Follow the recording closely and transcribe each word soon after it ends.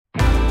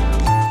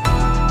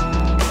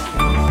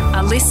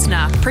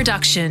listener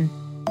production.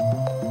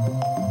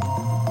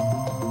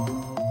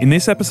 In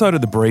this episode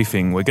of The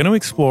Briefing, we're going to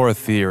explore a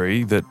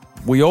theory that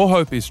we all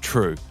hope is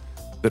true,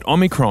 that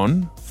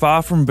Omicron,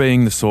 far from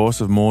being the source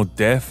of more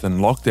death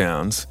and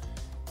lockdowns,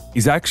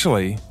 is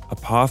actually a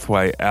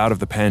pathway out of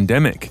the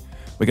pandemic.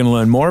 We're going to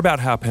learn more about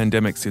how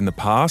pandemics in the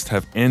past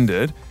have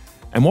ended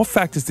and what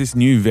factors this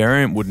new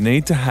variant would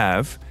need to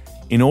have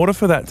in order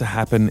for that to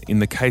happen in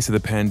the case of the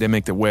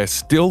pandemic that we're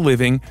still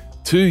living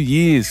 2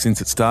 years since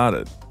it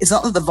started. It's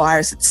not that the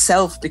virus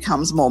itself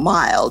becomes more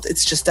mild,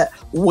 it's just that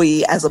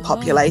we as a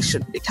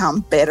population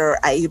become better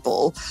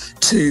able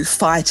to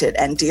fight it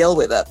and deal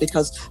with it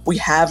because we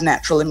have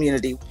natural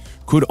immunity.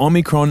 Could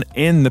Omicron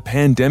end the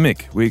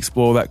pandemic? We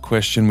explore that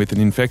question with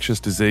an infectious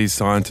disease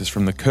scientist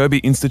from the Kirby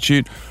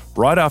Institute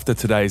right after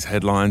today's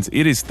headlines.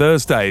 It is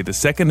Thursday, the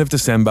 2nd of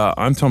December.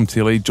 I'm Tom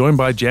Tilley, joined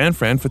by Jan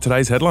Fran for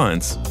today's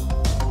headlines.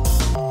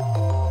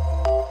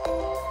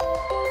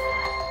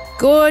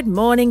 Good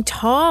morning,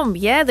 Tom.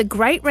 Yeah, the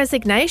Great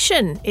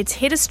Resignation. It's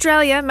hit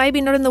Australia, maybe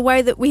not in the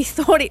way that we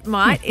thought it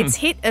might. It's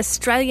hit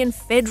Australian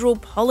federal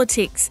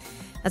politics.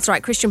 That's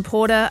right, Christian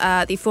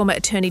Porter, the former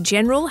Attorney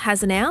General,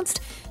 has announced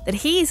that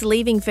he is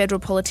leaving federal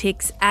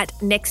politics at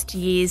next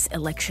year's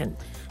election.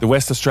 The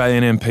West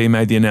Australian MP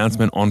made the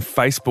announcement on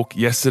Facebook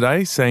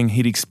yesterday, saying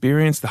he'd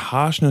experienced the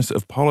harshness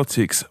of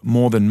politics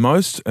more than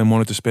most and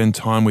wanted to spend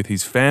time with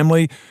his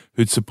family,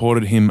 who'd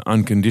supported him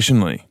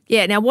unconditionally.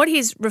 Yeah, now what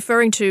he's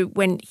referring to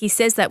when he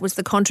says that was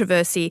the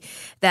controversy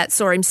that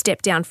saw him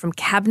step down from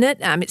cabinet.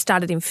 It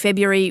started in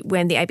February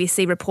when the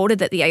ABC reported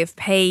that the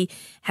AFP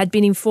had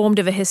been informed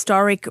of a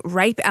historic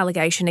rape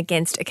allegation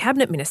against a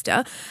cabinet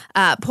minister.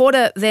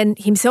 Porter then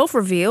himself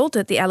revealed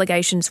that the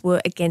allegations were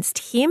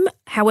against him.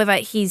 However,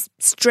 he's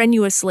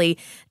strenuously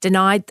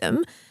denied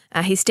them.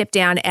 He stepped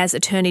down as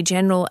Attorney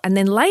General and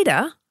then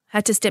later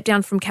had to step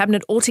down from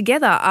cabinet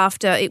altogether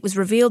after it was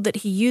revealed that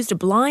he used a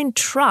blind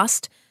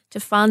trust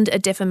to fund a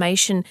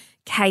defamation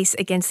case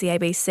against the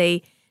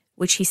ABC,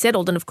 which he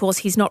settled. And of course,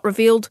 he's not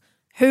revealed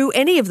who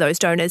any of those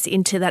donors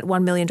into that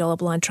 $1 million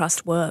blind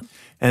trust were.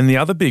 And the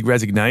other big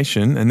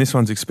resignation, and this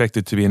one's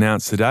expected to be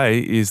announced today,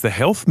 is the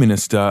Health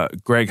Minister,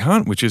 Greg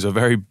Hunt, which is a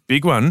very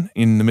big one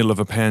in the middle of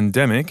a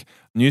pandemic.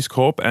 News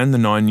Corp and the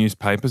Nine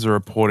newspapers are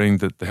reporting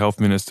that the Health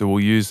Minister will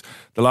use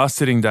the last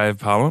sitting day of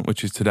Parliament,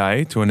 which is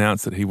today, to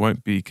announce that he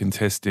won't be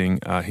contesting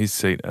his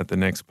seat at the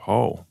next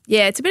poll.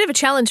 Yeah, it's a bit of a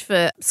challenge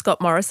for Scott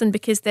Morrison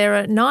because there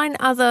are 9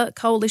 other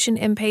coalition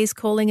MPs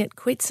calling it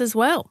quits as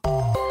well.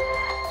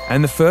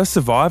 And the first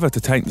survivor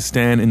to take the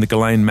stand in the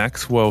Ghislaine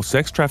Maxwell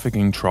sex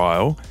trafficking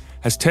trial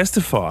has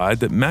testified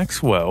that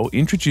Maxwell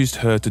introduced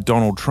her to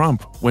Donald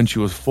Trump when she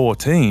was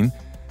 14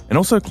 and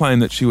also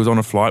claimed that she was on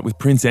a flight with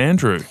Prince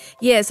Andrew.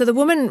 Yeah, so the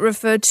woman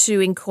referred to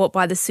in court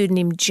by the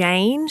pseudonym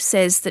Jane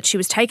says that she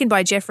was taken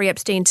by Jeffrey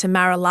Epstein to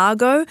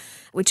Mar-a-Lago,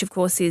 which of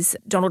course is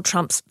Donald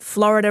Trump's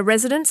Florida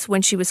residence,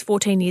 when she was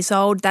 14 years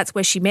old. That's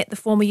where she met the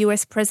former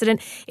US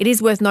president. It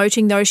is worth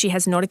noting, though, she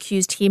has not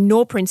accused him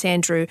nor Prince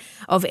Andrew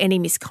of any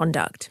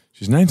misconduct.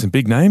 She's named some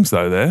big names,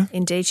 though, there.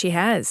 Indeed, she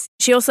has.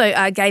 She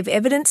also gave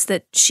evidence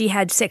that she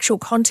had sexual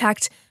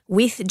contact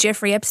with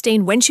Jeffrey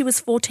Epstein when she was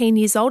 14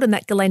 years old and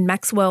that Ghislaine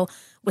Maxwell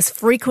was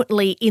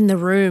frequently in the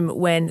room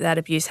when that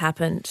abuse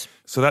happened.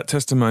 So that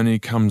testimony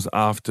comes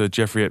after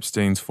Jeffrey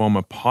Epstein's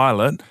former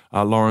pilot,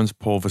 Lawrence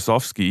Paul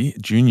Vasovsky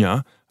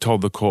Jr.,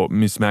 told the court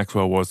Miss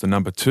Maxwell was the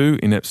number 2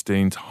 in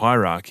Epstein's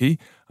hierarchy.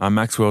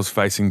 Maxwell's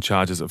facing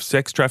charges of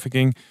sex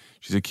trafficking.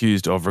 She's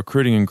accused of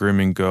recruiting and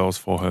grooming girls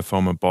for her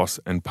former boss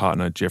and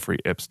partner Jeffrey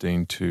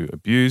Epstein to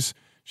abuse.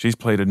 She's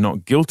pleaded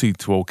not guilty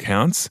to all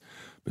counts,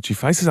 but she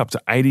faces up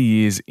to 80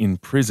 years in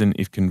prison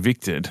if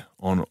convicted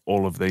on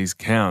all of these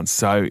counts.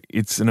 So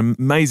it's an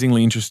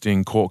amazingly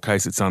interesting court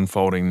case that's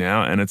unfolding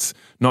now, and it's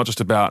not just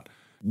about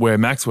where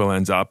Maxwell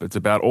ends up, it's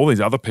about all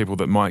these other people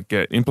that might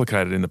get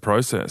implicated in the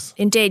process.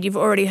 Indeed, you've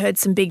already heard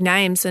some big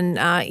names, and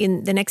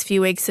in the next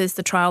few weeks as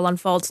the trial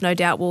unfolds, no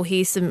doubt we'll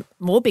hear some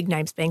more big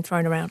names being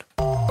thrown around.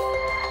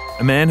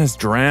 A man has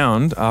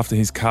drowned after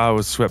his car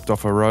was swept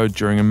off a road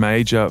during a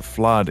major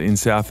flood in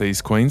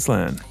southeast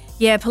Queensland.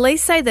 Yeah,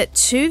 police say that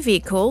 2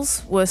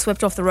 vehicles were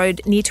swept off the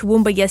road near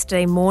Toowoomba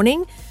yesterday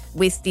morning,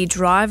 with the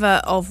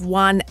driver of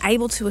one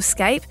able to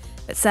escape,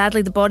 but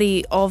sadly the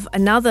body of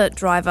another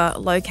driver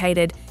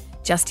located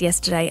just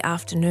yesterday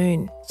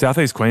afternoon.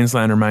 Southeast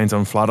Queensland remains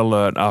on flood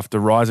alert after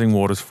rising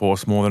waters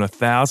forced more than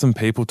 1,000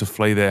 people to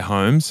flee their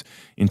homes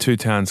in 2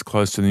 towns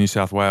close to the New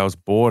South Wales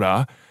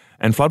border.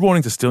 And flood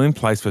warnings are still in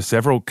place for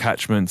several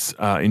catchments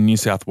in New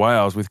South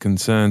Wales, with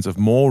concerns of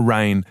more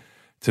rain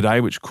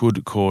today, which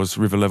could cause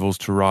river levels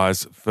to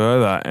rise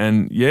further.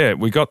 And yeah,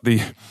 we got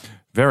the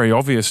very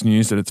obvious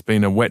news that it's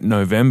been a wet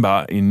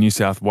November in New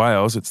South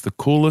Wales. It's the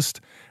coolest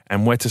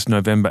and wettest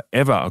November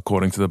ever,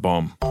 according to the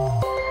BOM.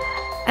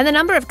 And the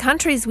number of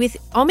countries with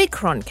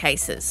Omicron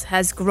cases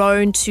has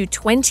grown to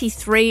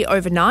 23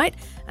 overnight,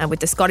 with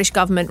the Scottish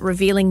Government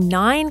revealing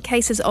 9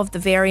 cases of the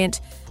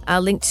variant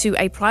linked to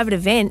a private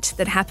event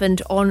that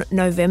happened on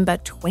November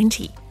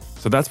 20.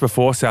 So that's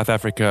before South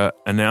Africa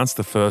announced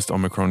the first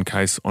Omicron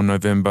case on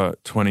November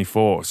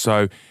 24.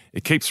 So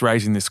it keeps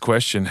raising this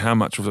question, how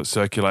much was it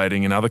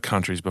circulating in other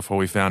countries before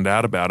we found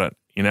out about it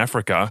in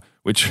Africa,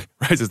 which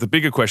raises the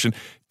bigger question,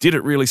 did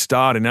it really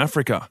start in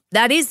Africa?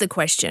 That is the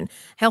question.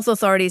 Health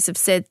authorities have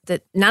said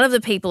that none of the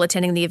people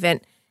attending the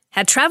event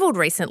had travelled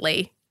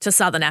recently to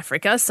southern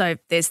Africa, so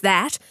there's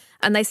that.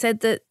 And they said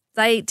that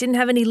they didn't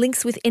have any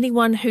links with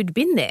anyone who'd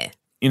been there.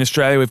 In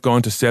Australia, we've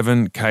gone to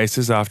 7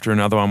 cases after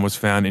another one was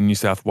found in New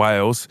South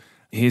Wales.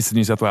 Here's the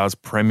New South Wales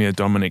Premier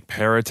Dominic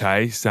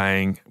Perrottet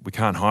saying we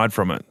can't hide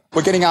from it.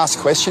 We're getting asked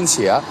questions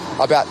here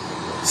about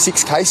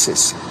 6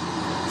 cases.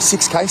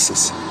 6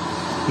 cases.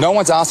 No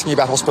one's asking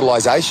about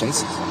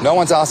hospitalisations. No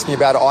one's asking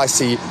about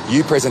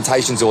ICU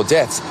presentations or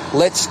deaths.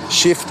 Let's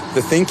shift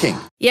the thinking.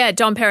 Yeah,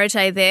 Dom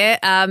Perrottet there.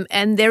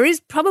 And there is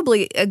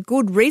probably a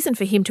good reason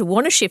for him to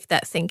want to shift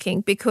that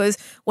thinking, because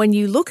when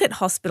you look at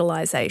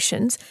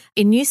hospitalisations,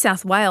 in New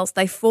South Wales,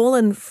 they've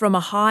fallen from a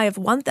high of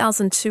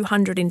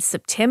 1,200 in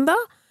September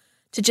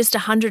to just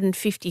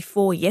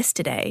 154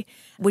 yesterday,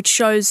 which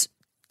shows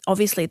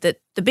obviously that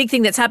the big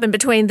thing that's happened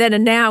between then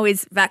and now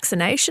is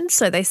vaccinations.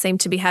 So they seem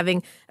to be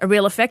having a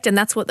real effect, and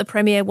that's what the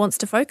Premier wants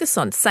to focus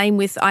on. Same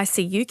with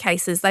ICU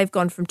cases. They've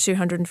gone from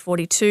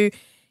 242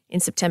 in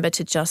September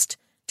to just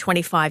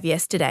 25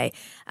 yesterday.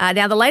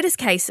 Now, the latest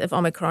case of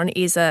Omicron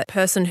is a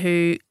person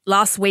who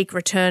last week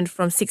returned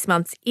from 6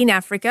 months in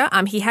Africa.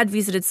 He had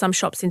visited some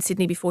shops in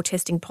Sydney before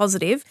testing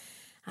positive.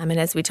 And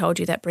as we told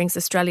you, that brings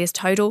Australia's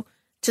total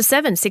to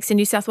 7, 6 in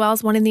New South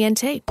Wales, 1 in the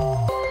NT.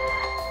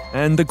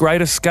 And the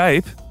great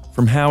escape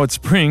from Howard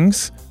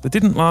Springs that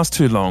didn't last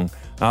too long.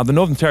 The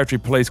Northern Territory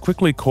Police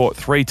quickly caught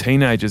 3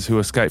 teenagers who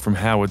escaped from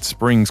Howard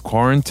Springs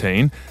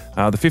quarantine.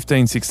 The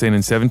 15, 16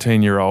 and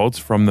 17-year-olds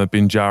from the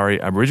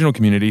Binjari Aboriginal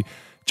community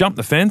jumped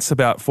the fence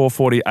about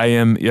 4:40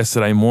 a.m.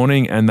 yesterday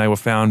morning, and they were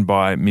found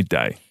by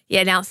midday.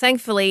 Yeah, now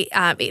thankfully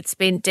it's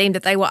been deemed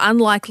that they were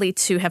unlikely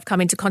to have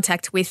come into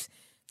contact with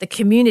the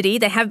community.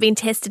 They have been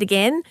tested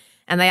again,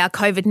 and they are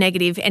COVID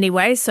negative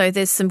anyway, so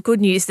there's some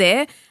good news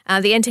there.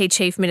 The NT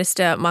Chief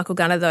Minister, Michael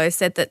Gunner, though,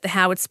 said that the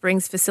Howard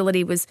Springs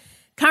facility was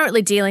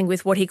currently dealing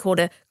with what he called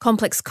a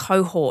complex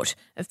cohort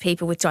of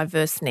people with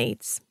diverse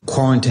needs.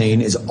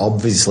 Quarantine is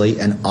obviously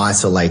an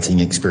isolating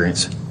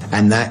experience,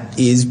 and that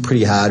is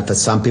pretty hard for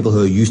some people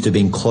who are used to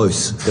being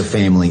close to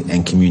family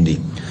and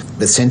community.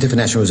 The Centre for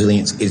National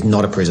Resilience is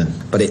not a prison,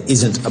 but it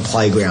isn't a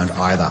playground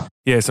either.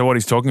 Yeah, so what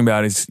he's talking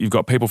about is you've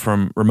got people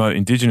from remote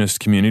Indigenous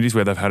communities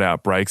where they've had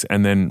outbreaks,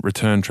 and then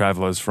return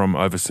travellers from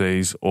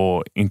overseas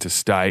or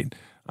interstate,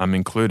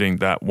 including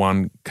that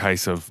one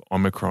case of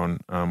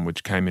Omicron,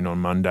 which came in on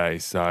Monday.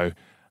 So a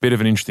bit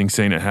of an interesting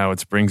scene at Howard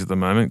Springs at the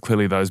moment.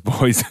 Clearly those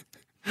boys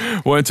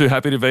weren't too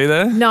happy to be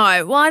there.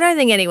 No, well, I don't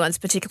think anyone's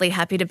particularly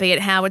happy to be at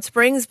Howard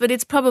Springs, but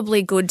it's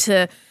probably good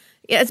to...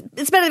 Yeah,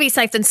 it's better to be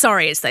safe than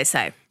sorry, as they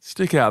say.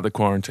 Stick out the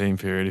quarantine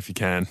period if you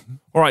can.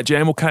 All right,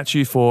 Jan, we'll catch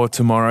you for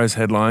tomorrow's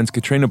headlines.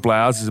 Katrina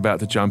Blowers is about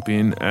to jump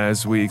in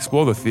as we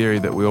explore the theory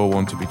that we all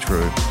want to be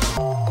true.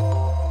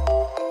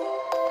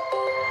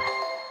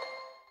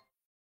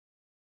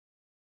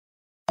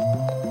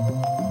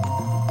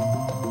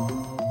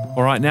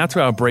 All right, now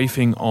to our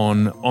briefing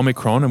on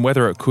Omicron and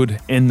whether it could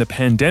end the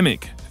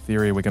pandemic.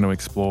 Theory we're going to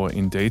explore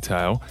in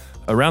detail.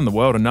 Around the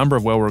world, a number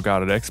of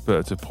well-regarded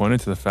experts have pointed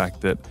to the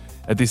fact that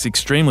at this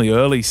extremely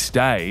early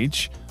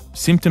stage,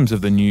 symptoms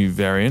of the new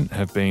variant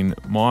have been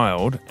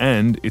mild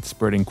and it's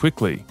spreading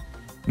quickly.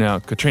 Now,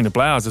 Katrina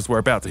Blowers, as we're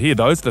about to hear,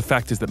 those are the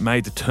factors that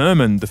may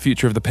determine the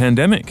future of the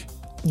pandemic.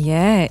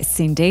 Yes,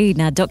 indeed.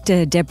 Now,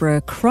 Dr.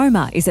 Deborah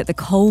Cromer is at the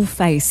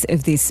coalface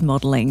of this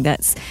modelling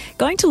that's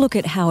going to look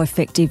at how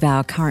effective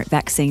our current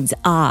vaccines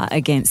are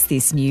against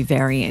this new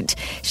variant.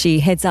 She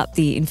heads up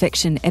the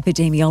Infection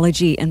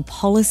Epidemiology and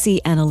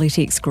Policy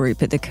Analytics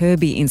Group at the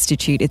Kirby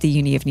Institute at the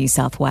Uni of New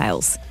South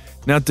Wales.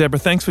 Now, Deborah,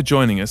 thanks for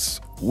joining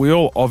us. We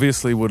all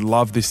obviously would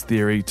love this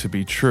theory to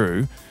be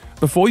true.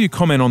 Before you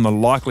comment on the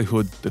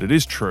likelihood that it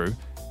is true,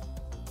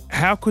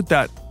 how could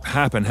that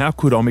happen? How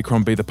could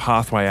Omicron be the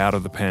pathway out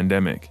of the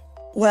pandemic?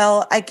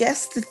 Well, I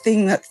guess the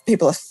thing that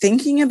people are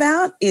thinking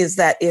about is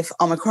that if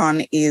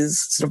Omicron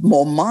is sort of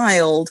more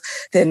mild,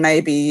 then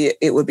maybe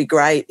it would be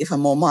great if a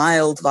more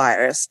mild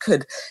virus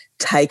could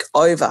take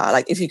over.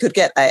 Like if you could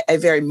get a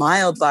very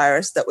mild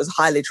virus that was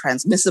highly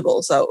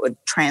transmissible, so it would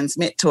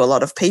transmit to a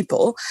lot of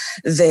people,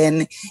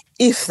 then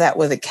if that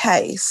were the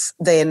case,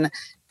 then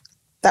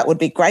that would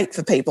be great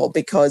for people,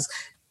 because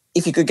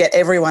if you could get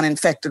everyone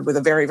infected with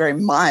a very, very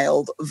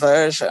mild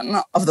version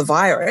of the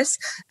virus,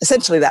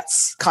 essentially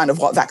that's kind of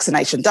what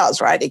vaccination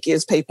does, right? It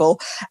gives people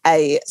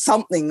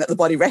something that the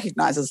body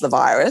recognises the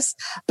virus,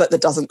 but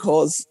that doesn't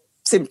cause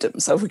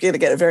symptoms. So if we're going to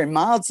get a very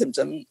mild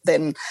symptom,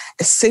 then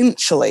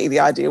essentially the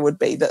idea would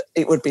be that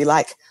it would be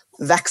like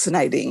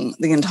vaccinating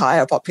the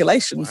entire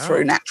population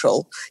through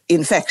natural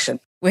infection.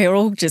 We're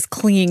all just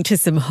clinging to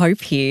some hope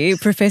here.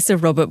 Professor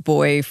Robert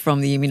Boy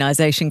from the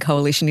Immunisation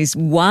Coalition is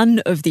one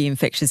of the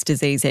infectious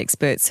disease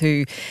experts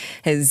who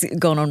has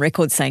gone on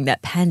record saying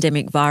that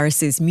pandemic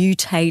viruses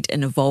mutate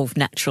and evolve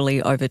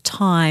naturally over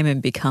time and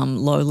become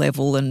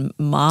low-level and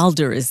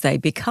milder as they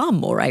become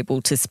more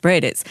able to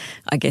spread. It's,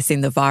 I guess,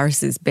 in the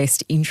virus's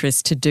best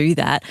interest to do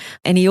that.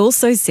 And he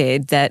also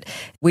said that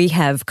we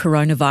have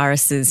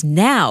coronaviruses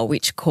now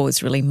which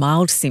cause really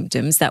mild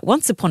symptoms that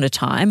once upon a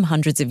time,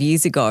 hundreds of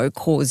years ago,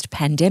 caused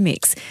pandemics.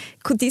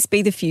 Could this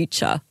be the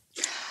future?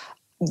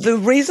 The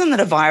reason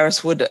that a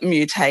virus would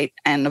mutate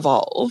and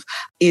evolve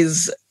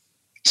is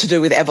to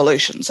do with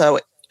evolution. So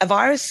a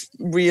virus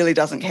really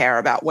doesn't care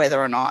about whether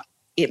or not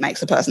it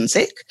makes a person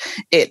sick.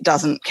 It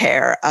doesn't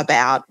care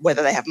about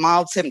whether they have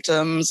mild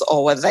symptoms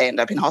or whether they end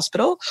up in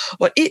hospital.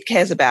 What it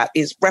cares about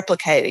is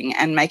replicating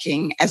and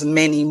making as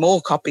many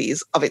more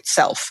copies of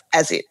itself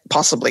as it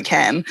possibly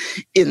can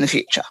in the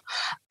future.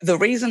 The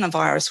reason a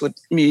virus would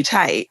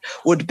mutate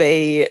would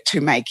be to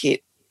make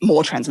it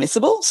more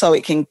transmissible, so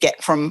it can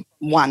get from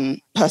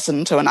one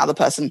person to another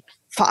person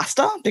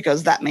faster,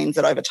 because that means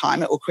that over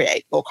time it will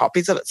create more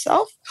copies of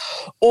itself,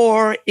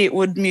 or it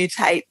would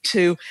mutate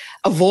to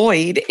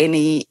avoid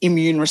any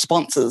immune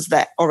responses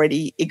that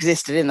already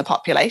existed in the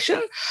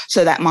population.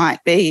 So that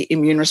might be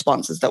immune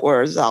responses that were a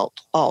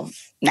result of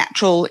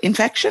natural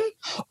infection,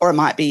 or it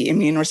might be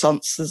immune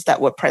responses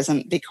that were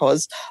present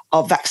because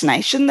of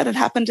vaccination that had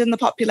happened in the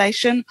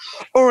population,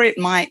 or it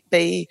might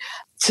be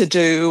to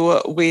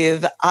do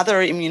with other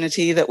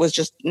immunity that was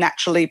just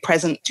naturally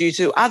present due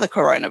to other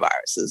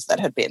coronaviruses that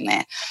had been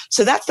there.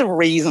 So that's the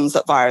reasons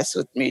that virus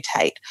would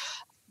mutate.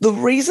 The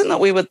reason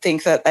that we would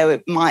think that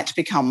they might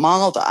become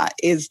milder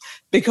is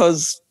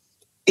because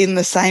in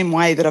the same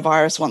way that a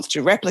virus wants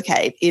to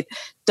replicate, it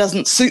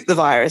doesn't suit the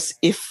virus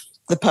if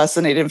the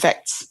person it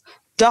infects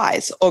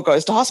dies or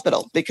goes to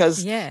hospital,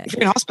 because if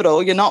you're in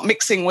hospital, you're not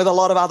mixing with a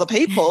lot of other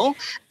people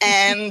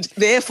and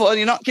therefore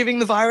you're not giving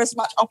the virus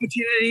much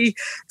opportunity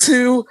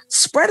to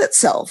spread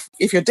itself.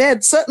 If you're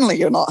dead, certainly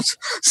you're not.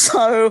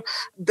 So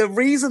the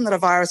reason that a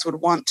virus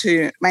would want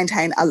to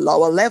maintain a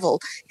lower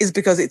level is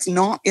because it's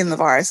not in the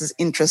virus's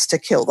interest to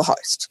kill the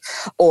host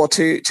or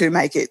to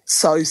make it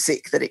so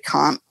sick that it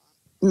can't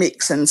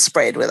mix and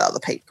spread with other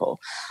people.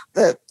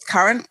 The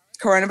current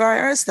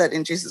coronavirus that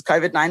induces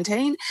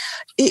COVID-19,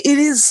 it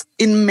is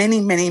in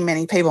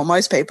many people,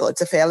 most people,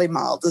 it's a fairly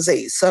mild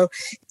disease. So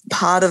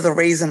part of the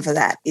reason for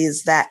that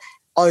is that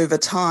over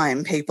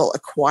time, people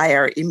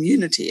acquire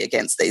immunity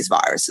against these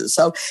viruses.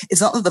 So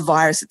it's not that the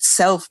virus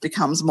itself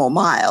becomes more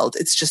mild,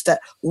 it's just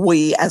that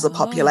we as a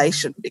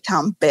population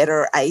become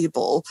better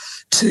able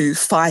to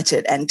fight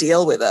it and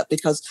deal with it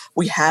because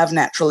we have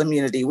natural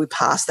immunity. We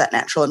pass that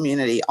natural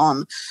immunity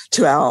on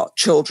to our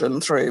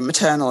children through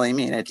maternal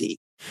immunity.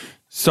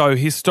 So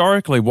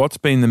historically, what's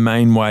been the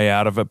main way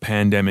out of a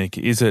pandemic?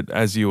 Is it,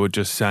 as you were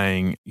just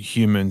saying,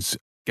 humans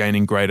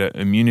gaining greater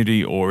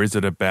immunity, or is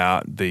it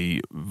about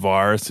the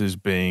viruses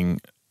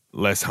being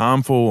less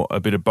harmful,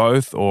 a bit of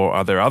both, or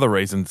are there other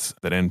reasons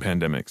that end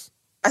pandemics?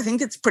 I think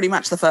it's pretty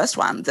much the first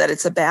one, that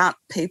it's about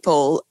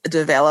people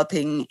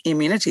developing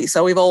immunity.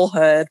 So we've all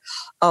heard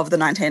of the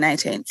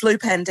 1918 flu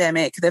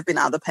pandemic. There have been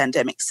other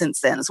pandemics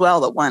since then as well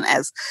that weren't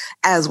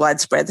as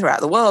widespread throughout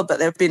the world, but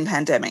there have been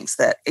pandemics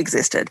that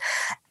existed.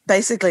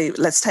 Basically,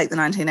 let's take the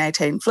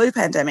 1918 flu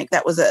pandemic.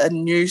 That was a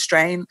new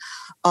strain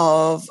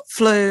of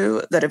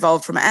flu that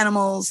evolved from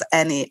animals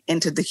and it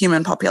entered the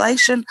human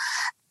population.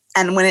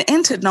 And when it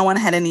entered, no one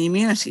had any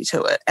immunity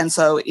to it. And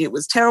so it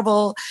was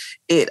terrible.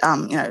 It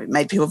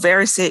made people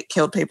very sick,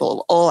 killed people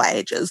of all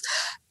ages.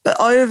 But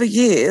over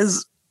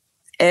years,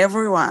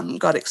 everyone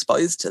got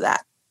exposed to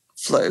that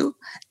flu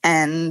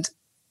and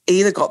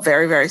either got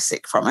very, very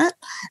sick from it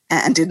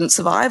and didn't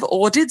survive,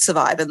 or did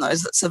survive, and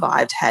those that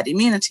survived had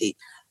immunity.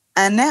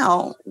 And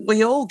now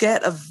we all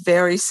get a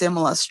very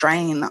similar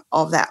strain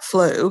of that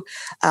flu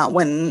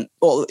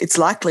it's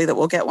likely that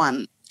we'll get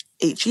one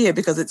each year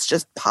because it's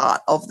just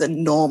part of the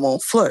normal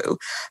flu.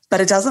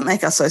 But it doesn't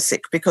make us so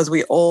sick because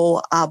we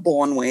all are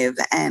born with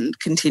and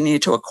continue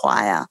to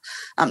acquire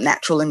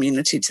natural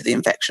immunity to the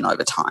infection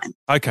over time.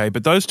 Okay,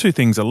 but those two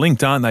things are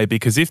linked, aren't they?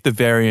 Because if the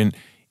variant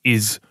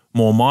is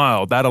more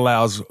mild, that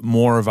allows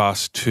more of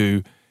us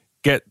to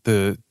get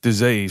the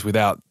disease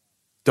without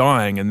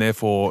dying and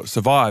therefore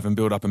survive and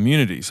build up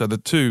immunity. So the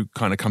two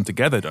kind of come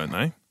together, don't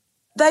they?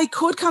 They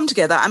could come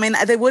together. I mean,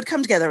 they would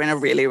come together in a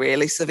really,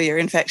 really severe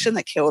infection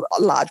that killed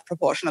a large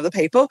proportion of the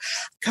people.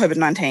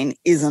 COVID-19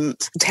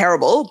 isn't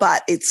terrible,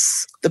 but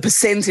it's the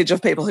percentage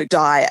of people who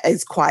die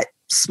is quite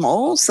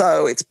small.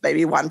 So it's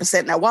maybe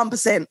 1%. Now,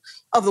 1%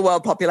 of the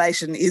world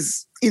population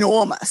is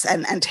enormous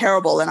and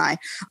terrible. And I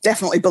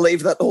definitely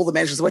believe that all the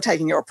measures we're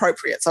taking are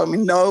appropriate. So I'm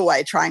in no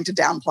way trying to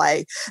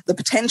downplay the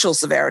potential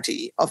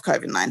severity of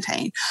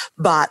COVID-19.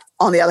 But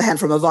on the other hand,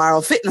 from a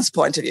viral fitness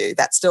point of view,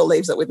 that still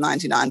leaves it with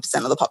 99%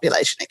 of the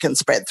population it can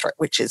spread through,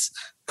 which is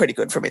pretty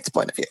good from its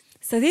point of view.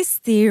 So this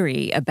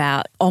theory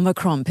about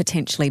Omicron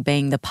potentially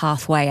being the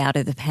pathway out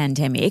of the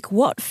pandemic,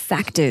 what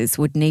factors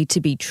would need to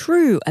be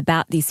true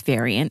about this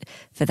variant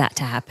for that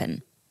to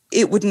happen?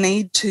 it would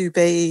need to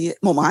be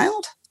more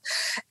mild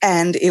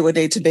and it would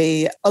need to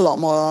be a lot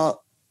more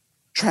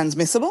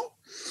transmissible.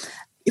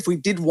 If we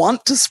did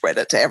want to spread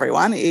it to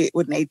everyone, it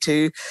would need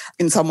to,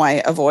 in some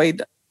way,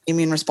 avoid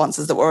immune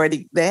responses that were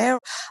already there.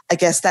 I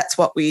guess that's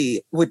what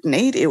we would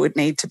need. It would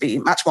need to be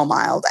much more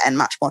mild and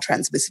much more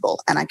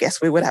transmissible. And I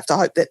guess we would have to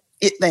hope that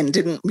it then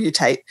didn't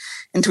mutate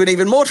into an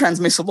even more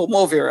transmissible,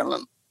 more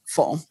virulent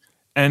form.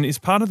 And is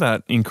part of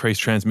that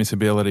increased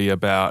transmissibility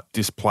about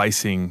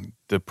displacing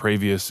the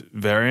previous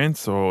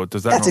variants, or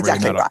does that That's not really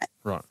exactly matter?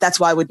 Right. That's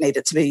why we'd need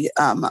it to be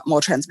more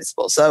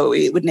transmissible. So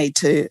it would need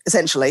to,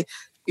 essentially,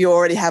 you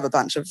already have a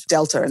bunch of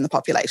Delta in the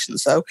population.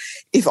 So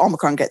if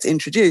Omicron gets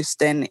introduced,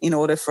 then in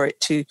order for it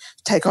to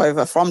take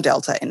over from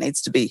Delta, it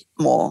needs to be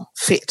more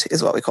fit,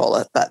 is what we call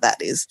it. But that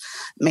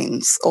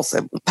means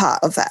also part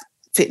of that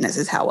fitness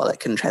is how well it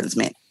can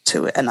transmit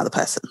to another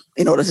person.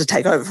 In order to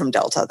take over from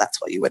Delta,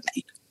 that's what you would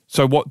need.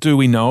 So what do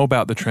we know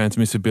about the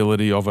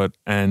transmissibility of it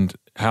and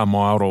how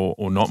mild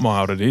or not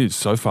mild it is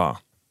so far?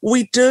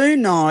 We do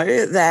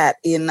know that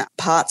in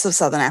parts of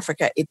Southern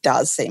Africa, it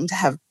does seem to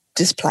have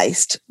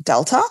displaced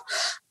Delta.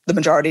 The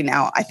majority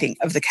now, I think,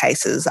 of the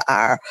cases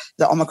are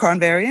the Omicron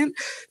variant.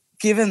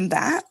 Given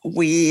that,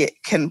 we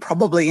can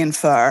probably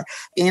infer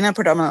in a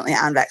predominantly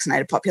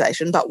unvaccinated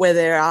population, but where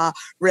there are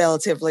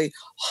relatively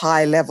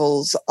high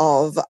levels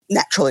of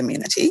natural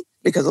immunity,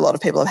 because a lot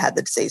of people have had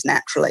the disease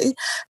naturally,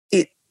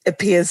 it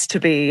appears to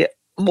be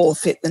more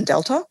fit than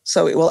Delta,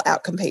 so it will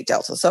outcompete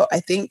Delta. So I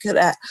think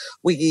that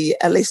we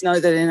at least know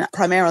that in a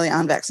primarily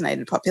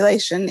unvaccinated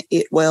population,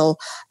 it will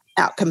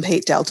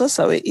outcompete Delta,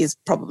 so it is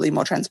probably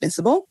more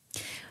transmissible.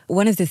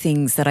 One of the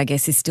things that I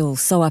guess is still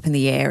so up in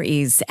the air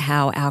is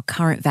how our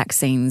current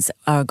vaccines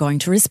are going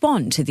to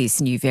respond to this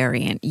new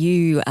variant.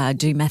 You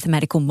do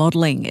mathematical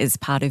modelling as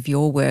part of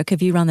your work.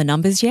 Have you run the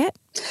numbers yet?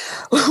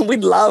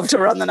 We'd love to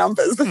run the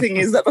numbers. The thing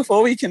is that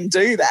before we can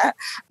do that,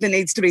 there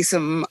needs to be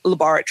some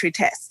laboratory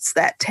tests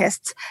that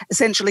tests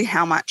essentially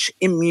how much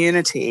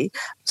immunity,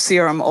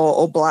 serum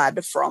or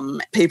blood from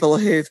people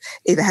who've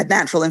either had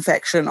natural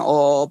infection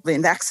or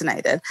been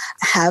vaccinated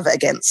have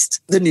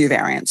against the new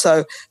variant.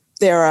 So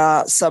there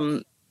are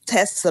some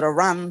tests that are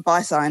run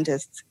by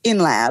scientists in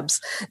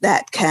labs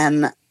that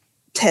can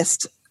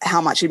test how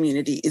much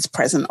immunity is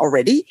present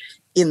already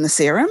in the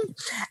serum.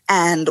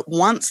 And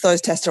once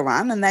those tests are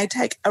run, and they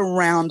take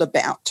around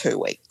about 2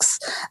 weeks,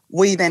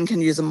 we then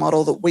can use a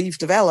model that we've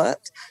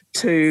developed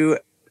to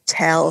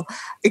tell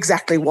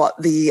exactly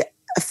what the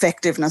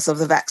effectiveness of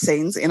the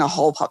vaccines in a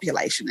whole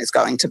population is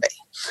going to be.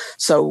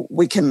 So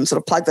we can sort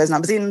of plug those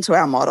numbers into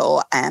our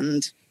model,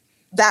 and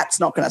that's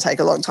not going to take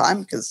a long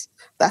time because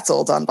that's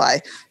all done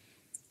by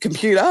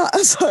computer.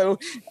 So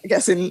I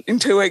guess in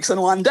 2 weeks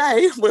and 1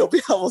 day, we'll be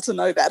able to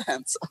know that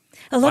answer.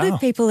 A lot of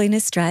people in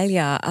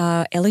Australia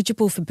are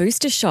eligible for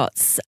booster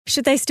shots.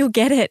 Should they still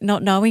get it,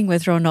 not knowing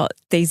whether or not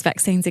these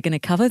vaccines are going to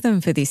cover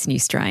them for this new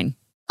strain?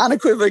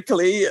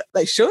 Unequivocally,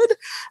 they should.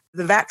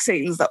 The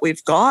vaccines that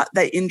we've got,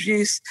 they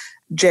induce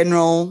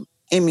general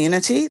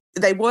immunity.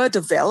 They were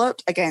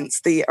developed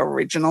against the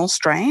original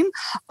strain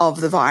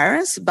of the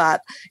virus,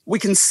 but we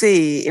can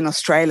see in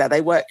Australia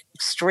they work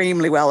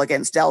extremely well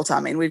against Delta.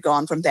 I mean, we've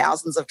gone from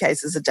thousands of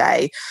cases a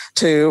day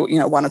to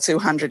 100 or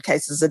 200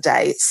 cases a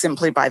day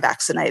simply by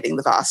vaccinating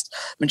the vast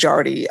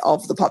majority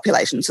of the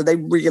population. So they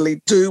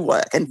really do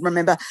work. And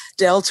remember,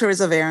 Delta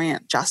is a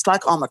variant just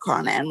like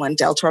Omicron, and when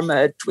Delta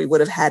emerged, we would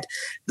have had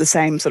the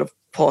same sort of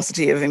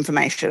paucity of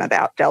information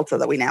about Delta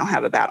that we now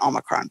have about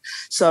Omicron.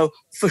 So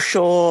for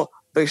sure,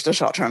 booster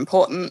shots are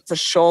important. For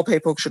sure,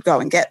 people should go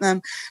and get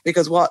them,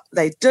 because what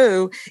they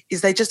do is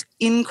they just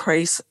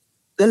increase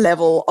the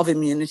level of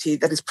immunity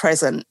that is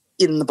present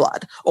in the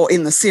blood or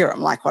in the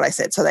serum, like what I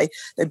said. So they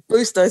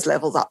boost those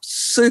levels up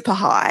super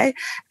high,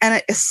 and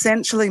it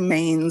essentially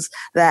means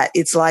that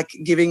it's like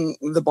giving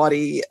the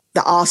body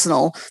the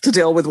arsenal to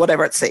deal with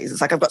whatever it sees.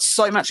 It's like, I've got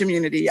so much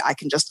immunity, I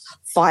can just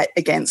fight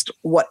against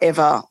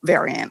whatever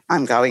variant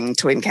I'm going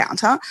to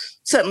encounter.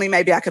 Certainly,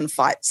 maybe I can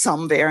fight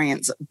some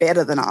variants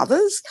better than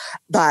others,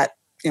 but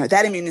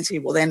that immunity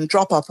will then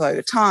drop off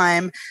over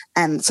time.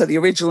 And so the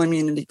original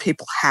immunity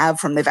people have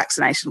from their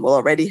vaccination will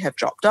already have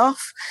dropped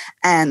off.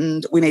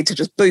 And we need to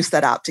just boost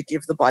that up to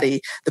give the body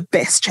the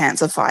best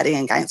chance of fighting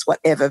against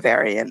whatever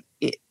variant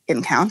it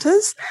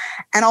encounters.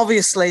 And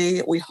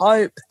obviously, we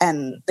hope,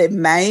 and there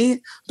may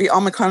be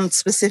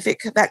Omicron-specific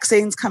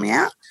vaccines coming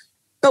out,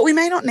 but we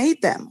may not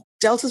need them.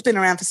 Delta's been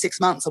around for 6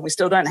 months and we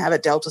still don't have a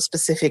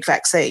Delta-specific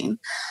vaccine.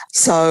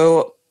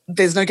 So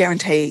there's no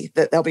guarantee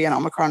that there'll be an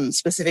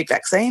Omicron-specific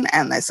vaccine,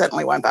 and there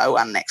certainly won't be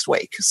one next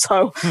week.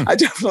 So I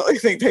definitely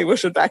think people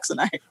should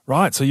vaccinate.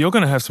 Right. So you're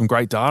going to have some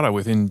great data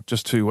within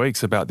just 2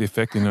 weeks about the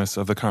effectiveness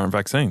of the current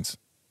vaccines.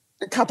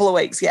 A couple of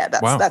weeks, yeah.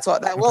 That's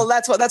what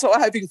we're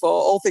hoping for.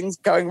 All things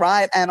going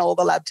right, and all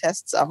the lab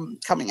tests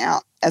coming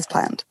out as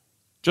planned.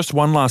 Just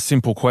one last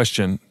simple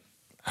question: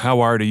 how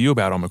worried are you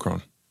about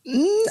Omicron?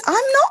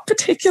 I'm not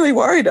particularly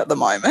worried at the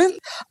moment.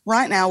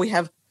 Right now, we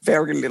have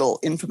very little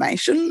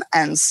information,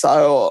 and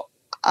so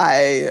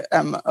I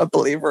am a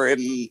believer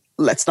in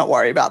let's not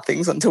worry about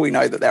things until we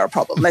know that they're a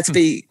problem. Let's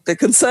be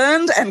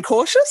concerned and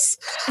cautious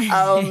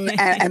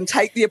and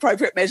take the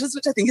appropriate measures,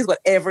 which I think is what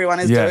everyone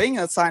is doing,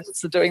 and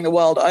scientists are doing the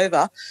world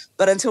over.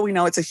 But until we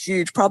know it's a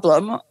huge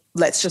problem,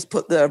 let's just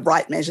put the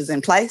right measures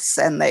in place,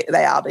 and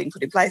they are being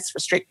put in place,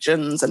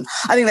 restrictions. And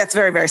I think that's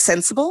very, very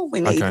sensible. We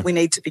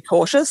need to be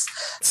cautious,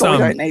 but we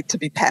don't need to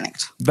be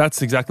panicked.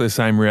 That's exactly the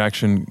same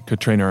reaction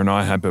Katrina and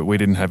I had, but we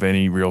didn't have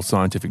any real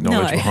scientific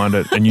knowledge behind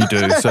it, and you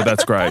do, so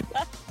that's great.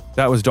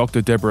 That was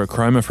Dr. Deborah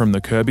Cromer from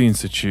the Kirby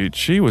Institute.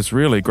 She was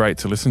really great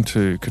to listen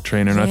to,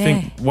 Katrina. And I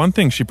think one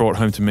thing she brought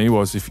home to me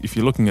was if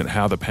you're looking at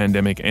how the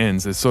pandemic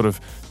ends, there's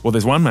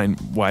one main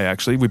way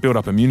actually. We build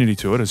up immunity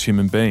to it as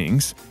human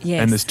beings.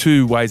 Yes. And there's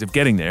two ways of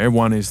getting there.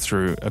 One is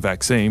through a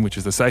vaccine, which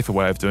is the safer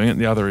way of doing it.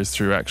 And the other is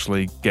through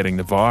actually getting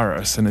the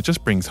virus. And it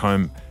just brings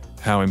home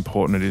how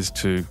important it is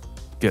to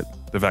get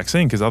the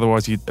vaccine, because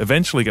otherwise you're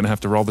eventually going to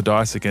have to roll the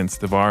dice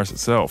against the virus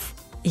itself.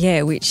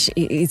 Yeah, which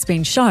it's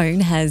been shown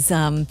has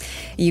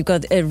you've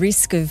got a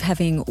risk of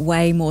having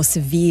way more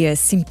severe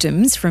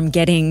symptoms from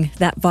getting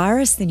that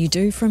virus than you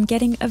do from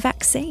getting a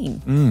vaccine.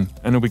 And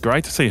it'll be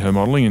great to see her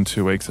modelling in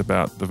 2 weeks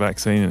about the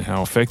vaccine and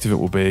how effective it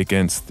will be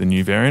against the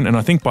new variant. And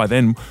I think by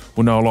then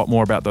we'll know a lot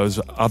more about those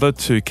other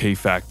two key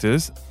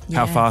factors,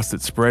 how fast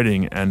it's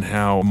spreading and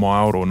how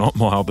mild or not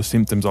mild the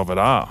symptoms of it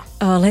are.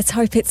 Oh, let's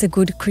hope it's a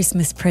good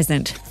Christmas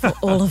present for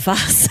all of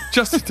us.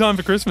 Just in time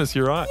for Christmas,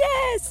 you're right.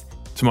 Yes.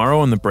 Tomorrow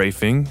on The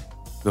Briefing,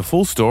 the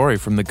full story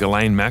from the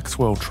Ghislaine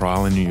Maxwell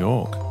trial in New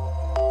York.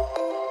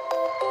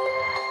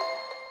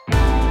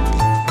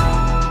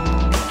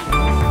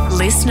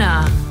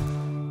 Listener.